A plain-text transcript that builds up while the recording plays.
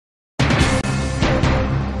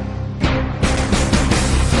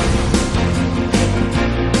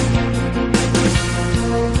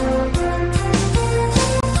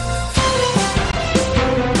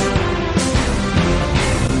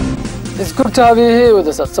Good to have you here with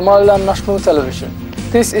us at Somaliland National Television.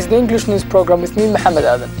 This is the English news program with me, Mohammed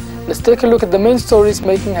Adan. Let's take a look at the main stories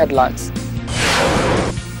making headlines.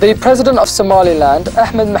 The President of Somaliland,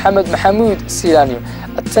 Ahmed Mohamed Mohamud Silanyo,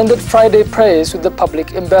 attended Friday prayers with the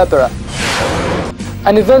public in Berbera.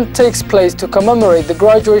 An event takes place to commemorate the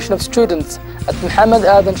graduation of students at Mohammed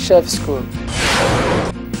Adan Chef School.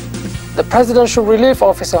 The Presidential Relief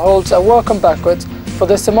Officer holds a welcome banquet for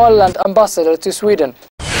the Somaliland ambassador to Sweden.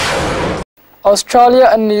 Australia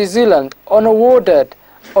and New Zealand honor war dead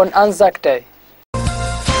on Anzac Day.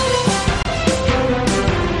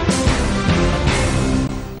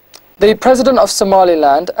 The President of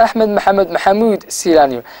Somaliland, Ahmed Mohamed Mohamud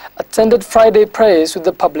Silanyo, attended Friday prayers with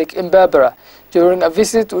the public in Berbera during a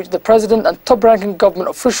visit which the President and top-ranking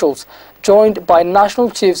government officials, joined by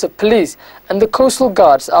national chiefs of police and the coastal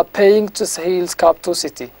guards, are paying to Sahel's capital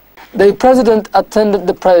city. The President attended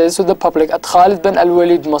the prayers with the public at Khalid bin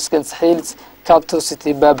Al-Walid Mosque in Sahel's capital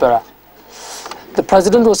city, Berbera. The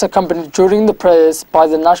President was accompanied during the prayers by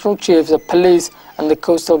the national chiefs of police and the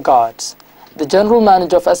coastal guards, the General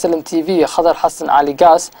Manager of SLN-TV, Khadar Hassan Ali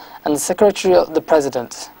Gas, and the Secretary of the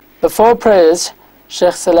President. Before prayers,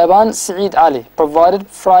 Sheikh Salaban Saeed Ali provided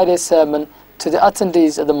Friday's sermon to the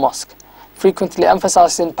attendees at the mosque, frequently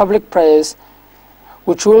emphasizing public prayers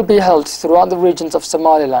which will be held throughout the regions of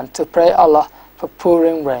Somaliland to pray Allah for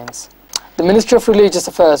pouring rains. The Ministry of Religious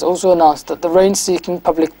Affairs also announced that the rain-seeking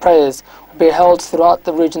public prayers will be held throughout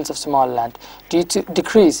the regions of Somaliland due to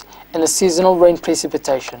decrease in the seasonal rain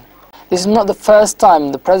precipitation. This is not the first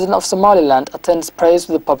time the President of Somaliland attends prayers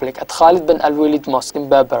with the public at Khalid bin Al-Walid Mosque in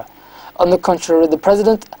Berbera. On the contrary, the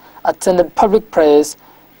President attended public prayers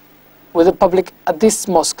with the public at this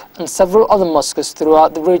mosque and several other mosques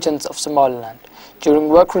throughout the regions of Somaliland during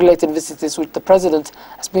work-related visits which the President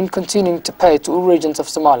has been continuing to pay to all regions of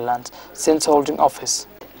Somaliland since holding office.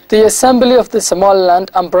 The Assembly of the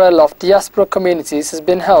Somaliland Umbrella of Diaspora Communities has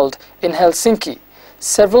been held in Helsinki.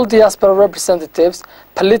 Several diaspora representatives,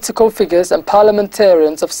 political figures and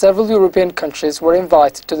parliamentarians of several European countries were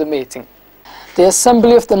invited to the meeting. The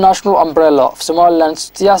Assembly of the National Umbrella of Somaliland's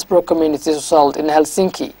Diaspora Communities was held in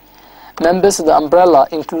Helsinki. Members of the umbrella,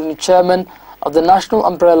 including Chairman of the National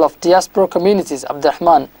Umbrella of Diaspora Communities,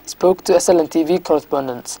 Abdurrahman, spoke to SLN-TV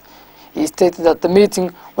correspondents. He stated that the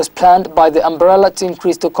meeting was planned by the umbrella to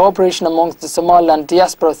increase the cooperation amongst the Somaliland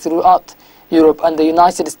diaspora throughout Europe and the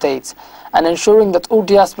United States, and ensuring that all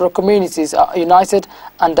diaspora communities are united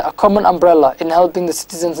under a common umbrella in helping the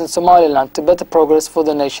citizens in Somaliland to better progress for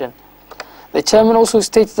the nation. The chairman also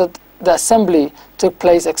stated that the assembly took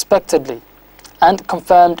place expectedly and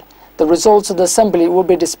confirmed the results of the assembly will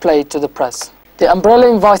be displayed to the press. The umbrella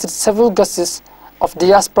invited several guests of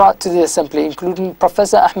diaspora to the assembly, including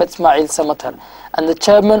Professor Ahmed Ismail Samatar and the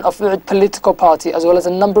chairman of the political party, as well as a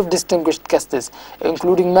number of distinguished guests,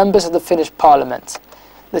 including members of the Finnish parliament.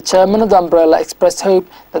 The chairman of the umbrella expressed hope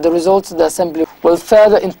that the results of the assembly will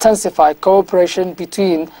further intensify cooperation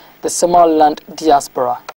between the Somaliland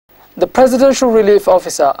diaspora. The Presidential Relief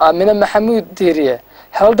Officer, Amina Mahmoud Diriye,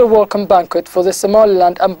 held a welcome banquet for the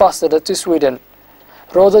Somaliland ambassador to Sweden,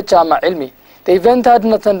 Roda Jama Ilmi. The event had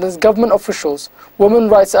in attendance government officials, women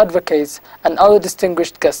rights advocates, and other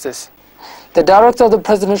distinguished guests. The director of the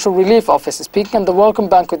Presidential Relief Office, speaking at the welcome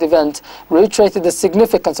banquet event, reiterated the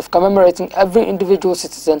significance of commemorating every individual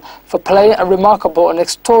citizen for playing a remarkable and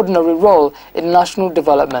extraordinary role in national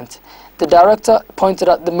development. The director pointed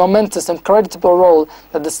out the momentous and creditable role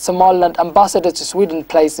that the Somaliland ambassador to Sweden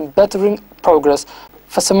plays in bettering progress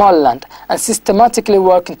for Somaliland and systematically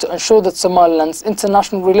working to ensure that Somaliland's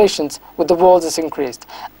international relations with the world is increased.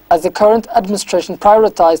 As the current administration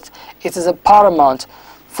prioritized, it is a paramount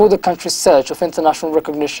for the country's search of international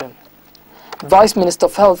recognition. Vice Minister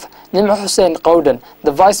of Health, Nimah Hussein Qawdan,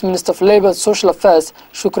 the Vice Minister of Labour and Social Affairs,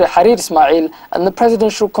 Shukri Harir Ismail, and the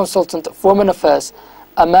Presidential Consultant of Women Affairs,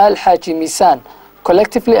 Amal Haji Misan,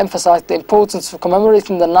 collectively emphasized the importance of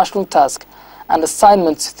commemorating the national task and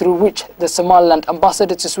assignments through which the Somaliland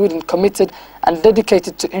ambassador to Sweden committed and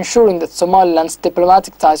dedicated to ensuring that Somaliland's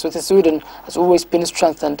diplomatic ties with Sweden has always been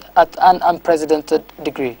strengthened at an unprecedented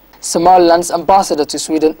degree. Somaliland's ambassador to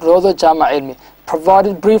Sweden, Roda Jama Ilmi,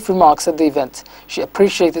 provided brief remarks at the event. She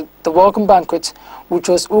appreciated the welcome banquet, which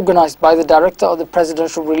was organized by the director of the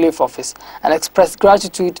Presidential Relief Office, and expressed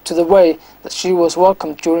gratitude to the way that she was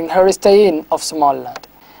welcomed during her stay in of Somaliland.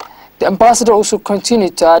 The ambassador also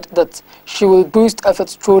continued to add that she will boost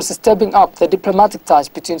efforts towards stepping up the diplomatic ties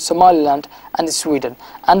between Somaliland and Sweden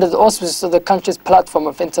under the auspices of the country's platform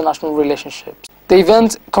of international relationships. The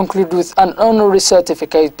event concluded with an honorary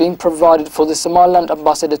certificate being provided for the Somaliland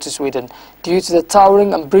ambassador to Sweden due to the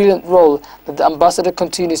towering and brilliant role that the ambassador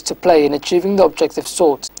continues to play in achieving the objective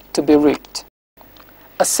sought to be reached.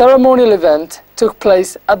 A ceremonial event took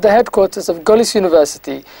place at the headquarters of Golis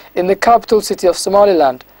University in the capital city of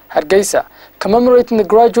Somaliland, Hargeisa, commemorating the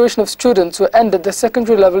graduation of students who ended their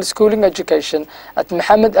secondary level schooling education at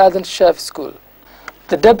Mohammed Adan Sheikh School.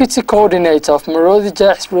 The Deputy Coordinator of Marodi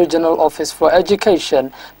Jah's Regional Office for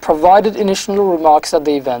Education provided initial remarks at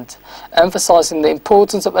the event, emphasizing the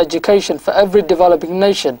importance of education for every developing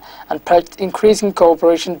nation and pledged increasing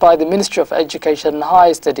cooperation by the Ministry of Education and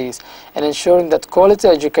Higher Studies in ensuring that quality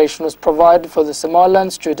education was provided for the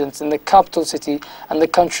Somaliland students in the capital city and the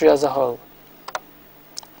country as a whole.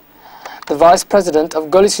 The Vice President of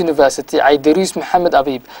Golis University, Aidarus Mohammed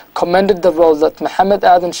Abib, commended the role that Mohammed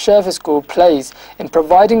Adan Sheikh School plays in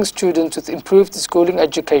providing students with improved schooling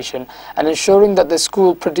education and ensuring that the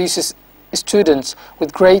school produces students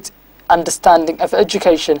with great understanding of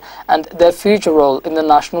education and their future role in the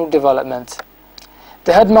national development.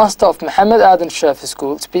 The headmaster of Mohammed Adan Sheikh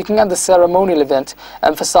School, speaking at the ceremonial event,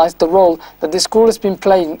 emphasized the role that the school has been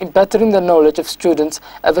playing in bettering the knowledge of students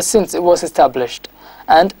ever since it was established,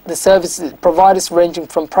 and the services it provides ranging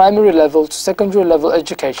from primary level to secondary level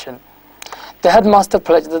education. The headmaster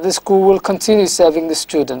pledged that the school will continue serving the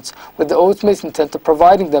students with the ultimate intent of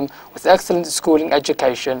providing them with excellent schooling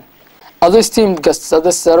education. Other esteemed guests at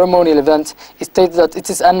the ceremonial event stated that it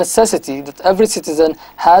is a necessity that every citizen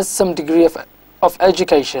has some degree of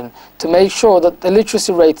education to make sure that the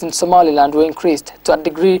literacy rate in Somaliland will increase to a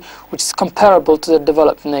degree which is comparable to the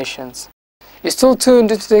developed nations. You're still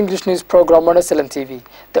tuned into the English news program on SLN TV,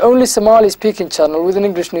 the only Somali-speaking channel with an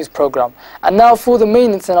English news program. And now for the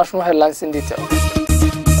main international headlines in detail.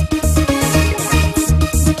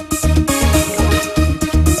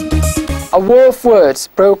 A war of words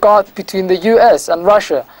broke out between the US and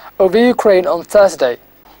Russia over Ukraine on Thursday.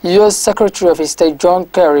 US Secretary of State John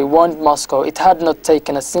Kerry warned Moscow it had not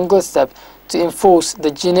taken a single step to enforce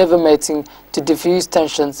the Geneva meeting to defuse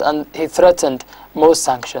tensions, and he threatened more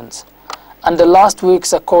sanctions. Under last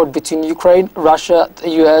week's accord between Ukraine, Russia, the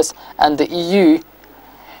US and the EU,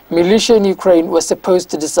 militia in Ukraine were supposed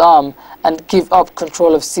to disarm and give up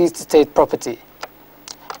control of seized state property.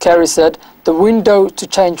 Kerry said, "The window to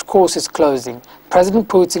change course is closing. President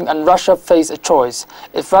Putin and Russia face a choice.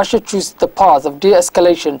 If Russia chooses the path of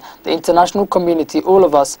de-escalation, the international community, all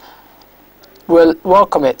of us, will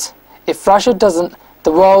welcome it. If Russia doesn't,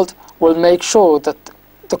 the world will make sure that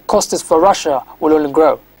the costs for Russia will only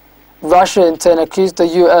grow." Russia in turn accused the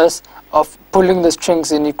US of pulling the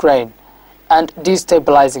strings in Ukraine and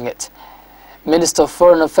destabilizing it. Minister of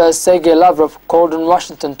Foreign Affairs Sergei Lavrov called on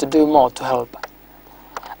Washington to do more to help.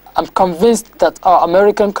 "I'm convinced that our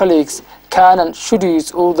American colleagues can and should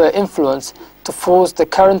use all their influence to force the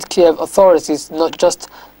current Kiev authorities not just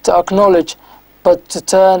to acknowledge but to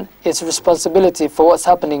turn its responsibility for what's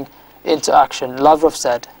happening into action," Lavrov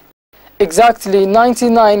said. Exactly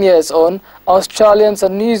 99 years on, Australians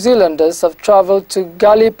and New Zealanders have travelled to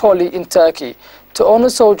Gallipoli in Turkey to honour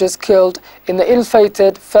soldiers killed in the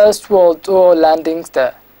ill-fated First World War landings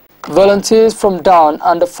there. Volunteers from Down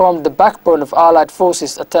Under formed the backbone of Allied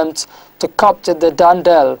forces' attempts to capture the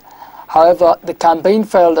Dandel. However, the campaign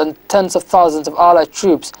failed and tens of thousands of Allied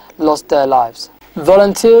troops lost their lives.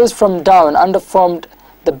 Volunteers from Down Under formed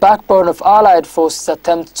the backbone of Allied forces'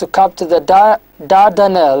 attempts to capture the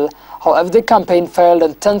Dardanelles. However, the campaign failed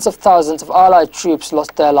and tens of thousands of Allied troops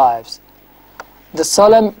lost their lives. The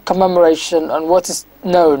solemn commemoration on what is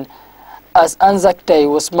known as Anzac Day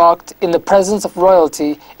was marked in the presence of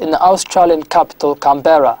royalty in the Australian capital,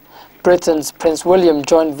 Canberra. Britain's Prince William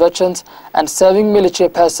joined veterans and serving military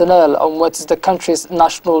personnel on what is the country's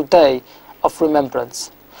National Day of Remembrance.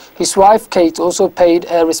 His wife Kate also paid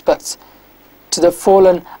her respects to the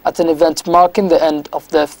fallen at an event marking the end of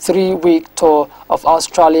their 3-week tour of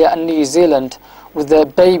Australia and New Zealand with their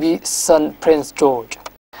baby son Prince George.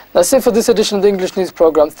 That's it for this edition of the English News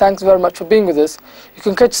Programme. Thanks very much for being with us. You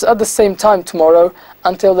can catch us at the same time tomorrow.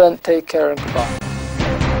 Until then, take care and goodbye.